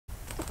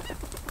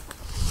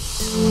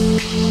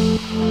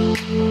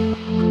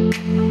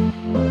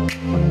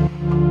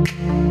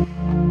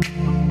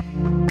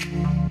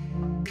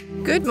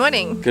Good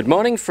morning. Good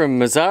morning from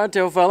Mazzara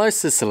del Vallo,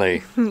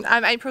 Sicily.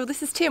 I'm April,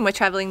 this is Tim. We're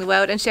travelling the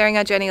world and sharing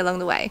our journey along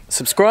the way.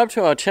 Subscribe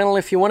to our channel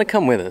if you want to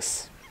come with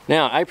us.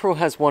 Now, April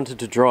has wanted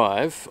to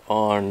drive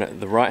on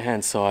the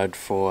right-hand side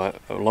for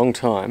a long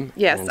time.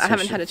 Yes, I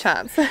haven't had a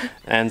chance.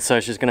 And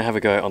so she's going to have a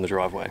go on the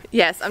driveway.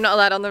 Yes, I'm not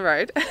allowed on the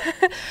road.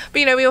 But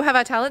you know, we all have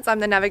our talents. I'm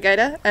the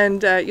navigator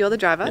and you're the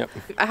driver. Yep.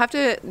 I have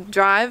to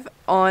drive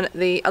on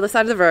the other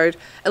side of the road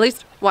at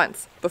least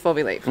once before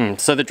we leave.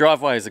 So the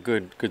driveway is a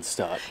good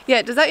start.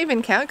 Yeah, does that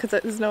even count?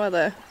 Because there's no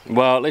other...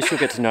 Well, at least you'll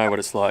get to know what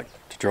it's like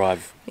to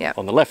drive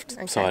on the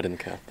left side in the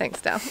car.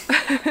 Thanks, Dal.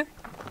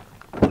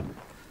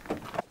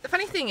 The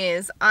funny thing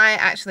is, I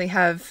actually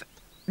have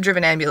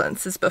driven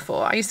ambulances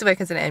before. I used to work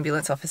as an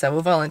ambulance officer,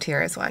 or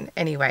volunteer as one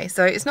anyway.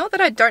 So it's not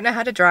that I don't know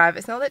how to drive.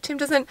 It's not that Tim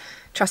doesn't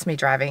trust me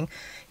driving.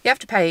 You have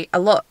to pay a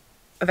lot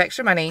of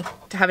extra money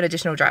to have an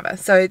additional driver.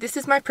 So this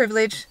is my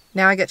privilege.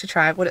 Now I get to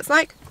try what it's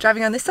like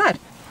driving on this side.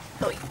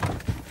 Oh.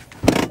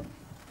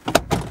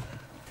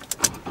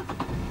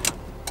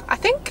 I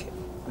think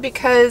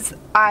because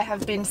I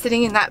have been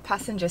sitting in that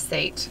passenger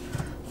seat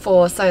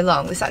for so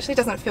long, this actually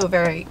doesn't feel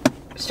very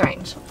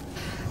strange.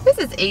 This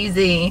is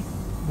easy.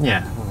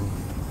 Yeah,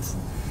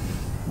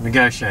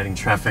 negotiating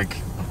traffic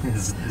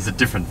is a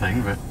different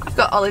thing, but... I've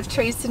got olive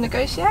trees to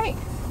negotiate.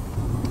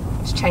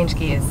 Let's change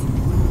gears.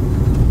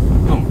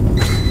 Oh,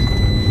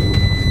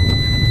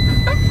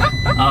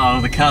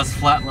 oh, the car's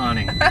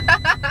flatlining.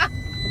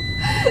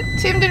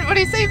 Tim didn't put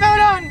his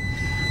seatbelt on.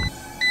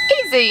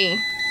 Easy.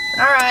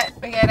 Alright,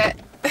 we get it.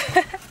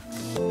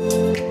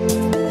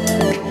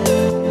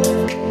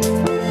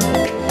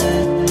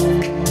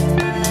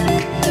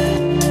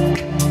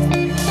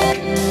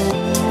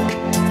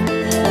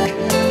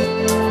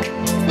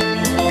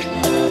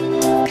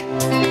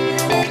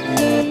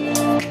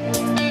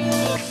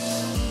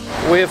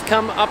 We have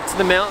come up to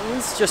the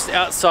mountains just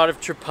outside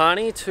of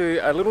Trapani to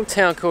a little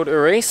town called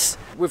Erice.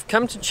 We've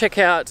come to check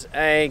out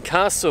a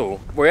castle.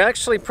 We're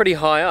actually pretty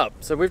high up,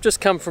 so we've just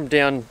come from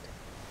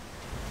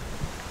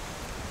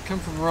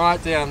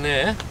right down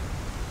there,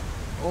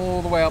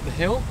 all the way up the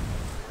hill.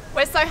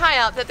 We're so high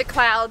up that the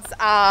clouds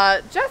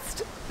are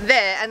just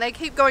there and they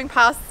keep going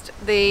past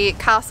the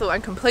castle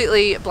and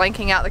completely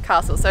blanking out the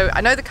castle. So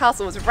I know the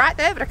castle is right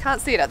there, but I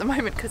can't see it at the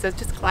moment because there's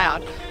just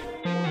cloud.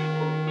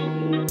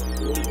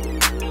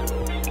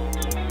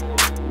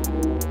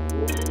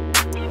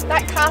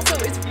 That castle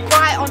is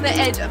right on the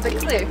edge of the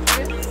cliff.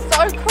 It's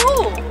so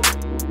cool.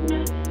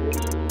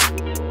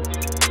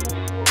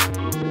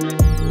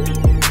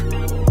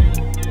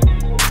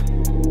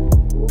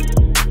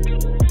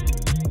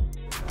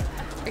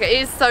 Okay,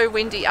 it is so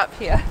windy up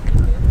here.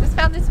 Just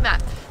found this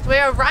map. So we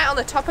are right on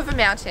the top of a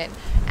mountain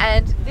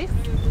and this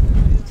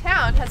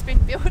town has been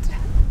built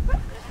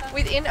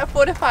within a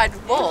fortified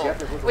wall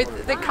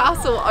with the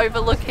castle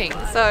overlooking.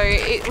 So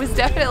it was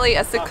definitely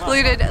a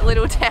secluded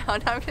little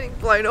town. I'm getting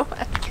blown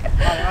away.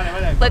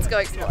 Let's go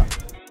explore.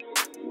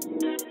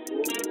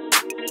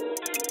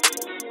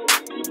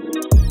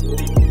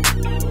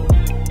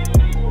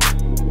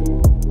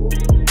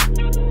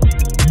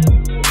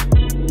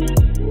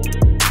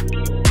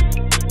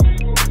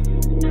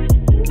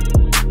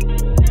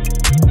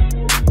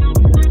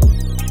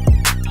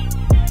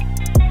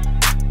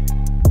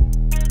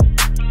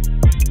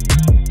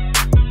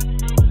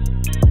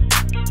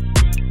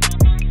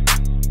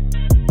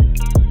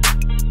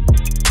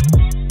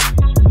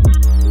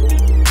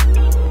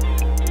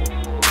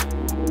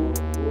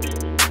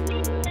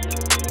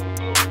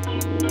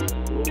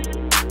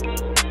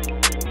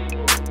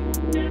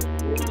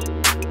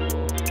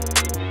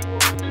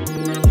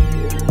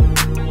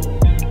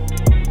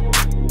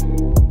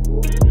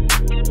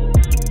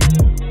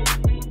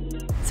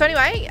 So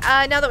anyway,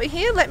 now that we're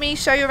here, let me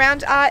show you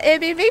around our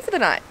Airbnb for the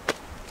night.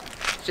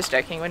 Just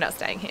joking, we're not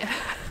staying here.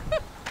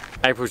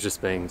 April's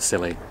just being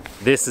silly.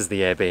 This is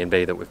the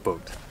Airbnb that we've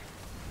booked.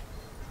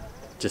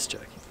 Just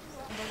joking.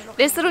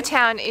 This little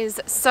town is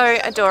so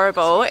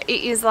adorable. It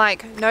is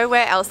like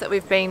nowhere else that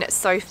we've been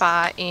so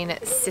far in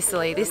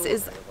Sicily. This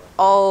is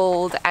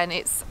old and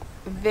it's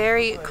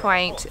very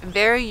quaint,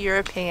 very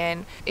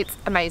European. It's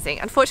amazing.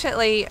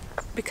 Unfortunately,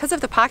 because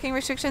of the parking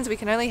restrictions, we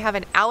can only have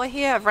an hour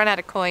here. I've run out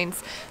of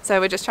coins, so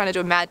we're just trying to do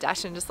a mad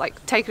dash and just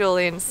like take it all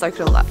in, soak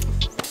it all up.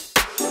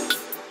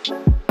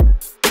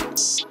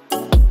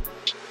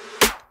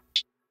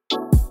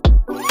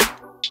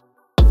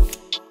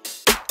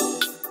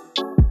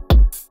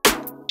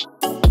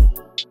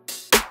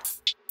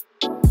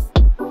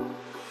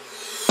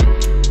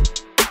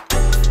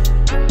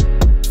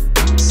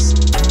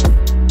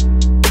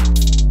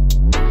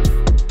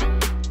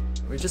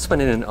 Just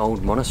went in an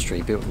old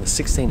monastery built in the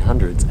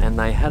 1600s and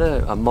they had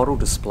a model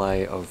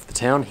display of the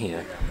town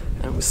here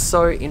and it was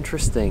so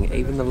interesting.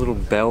 Even the little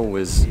bell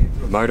was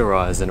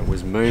motorized and it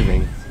was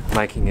moving,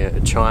 making a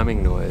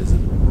chiming noise.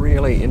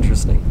 Really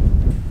interesting.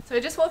 So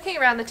we're just walking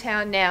around the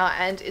town now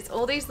and it's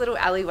all these little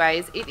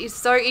alleyways. It is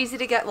so easy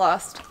to get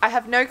lost. I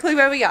have no clue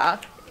where we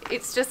are.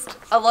 It's just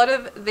a lot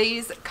of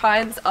these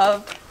kinds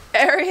of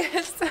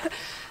areas.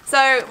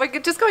 So we're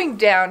just going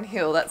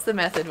downhill. That's the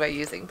method we're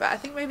using, but I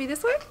think maybe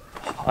this way?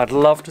 I'd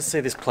love to see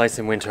this place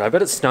in winter. I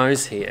bet it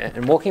snows here,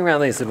 and walking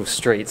around these little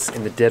streets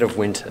in the dead of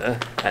winter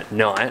at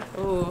night.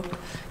 Ooh,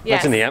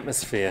 yes. Imagine the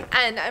atmosphere.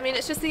 And I mean,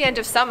 it's just the end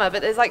of summer,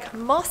 but there's like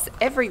moss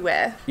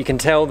everywhere. You can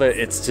tell that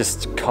it's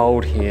just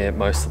cold here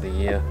most of the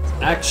year.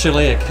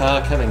 Actually, a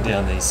car coming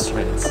down these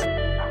streets.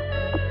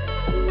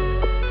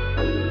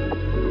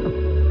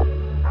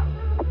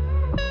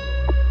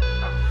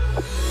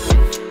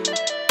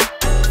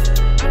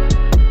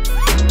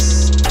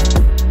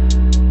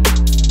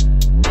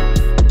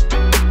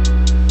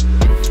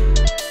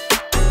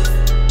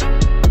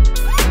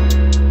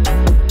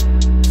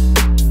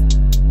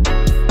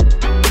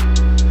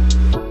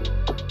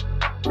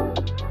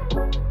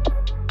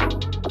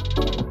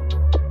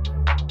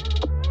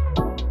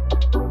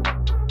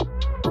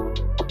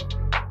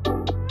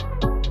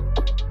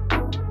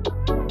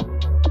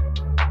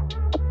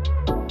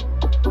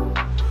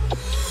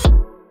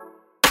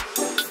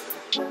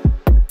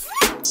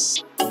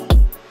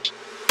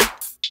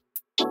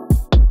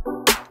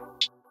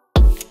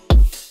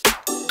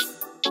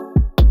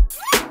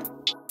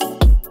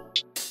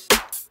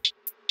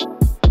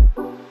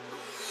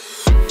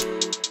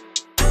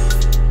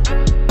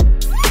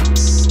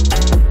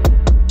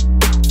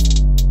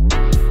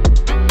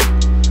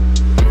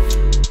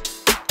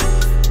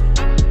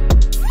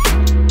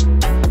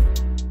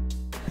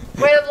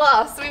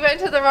 We went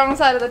to the wrong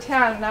side of the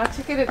town and our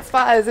ticket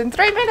expires in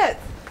 3 minutes.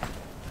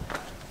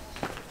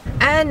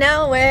 And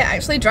now we're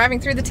actually driving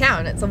through the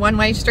town. It's a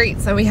one-way street,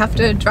 so we have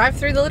to drive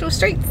through the little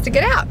streets to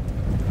get out.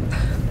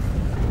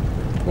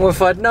 Well,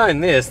 if I'd known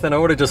this, then I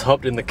would have just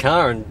hopped in the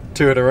car and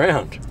toured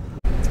around.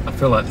 I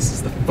feel like this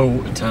is the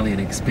full Italian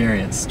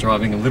experience,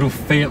 driving a little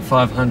Fiat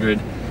 500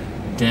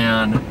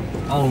 down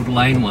old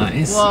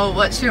laneways. Whoa,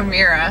 what's your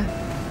mirror?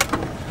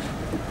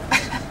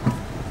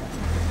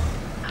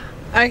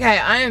 Okay,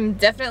 I am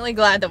definitely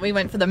glad that we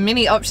went for the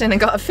mini option and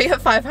got a Fiat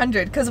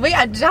 500 because we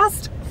are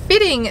just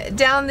fitting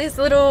down this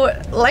little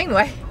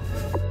laneway.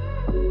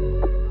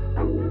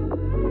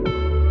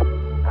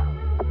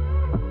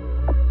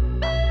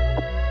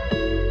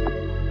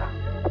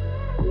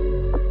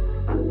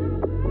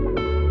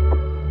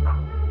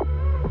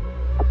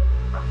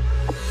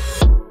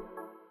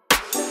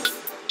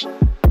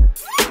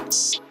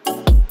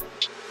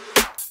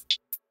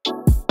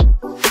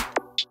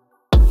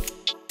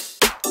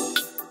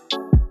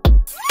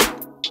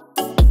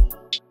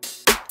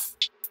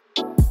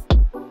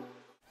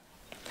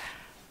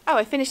 Oh,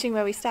 we're finishing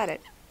where we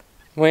started.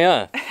 We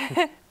are.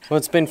 Well,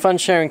 it's been fun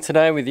sharing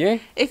today with you.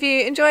 If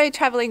you enjoy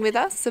travelling with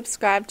us,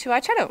 subscribe to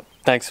our channel.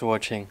 Thanks for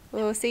watching.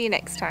 We'll see you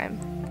next time.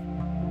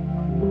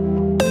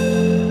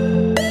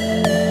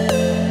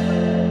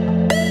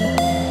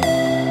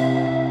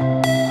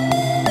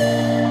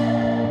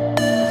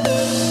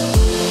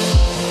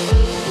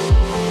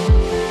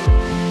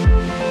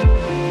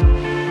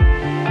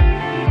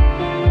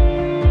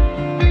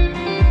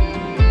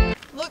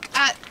 Look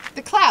at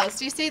the clouds.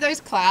 Do you see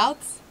those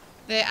clouds?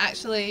 They're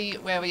actually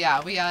where we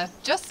are. We are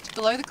just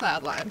below the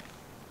cloud line.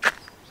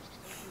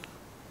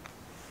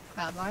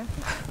 Cloud line?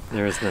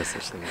 There is no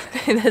such thing.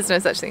 There's no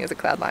such thing as a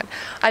cloud line.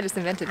 I just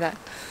invented that.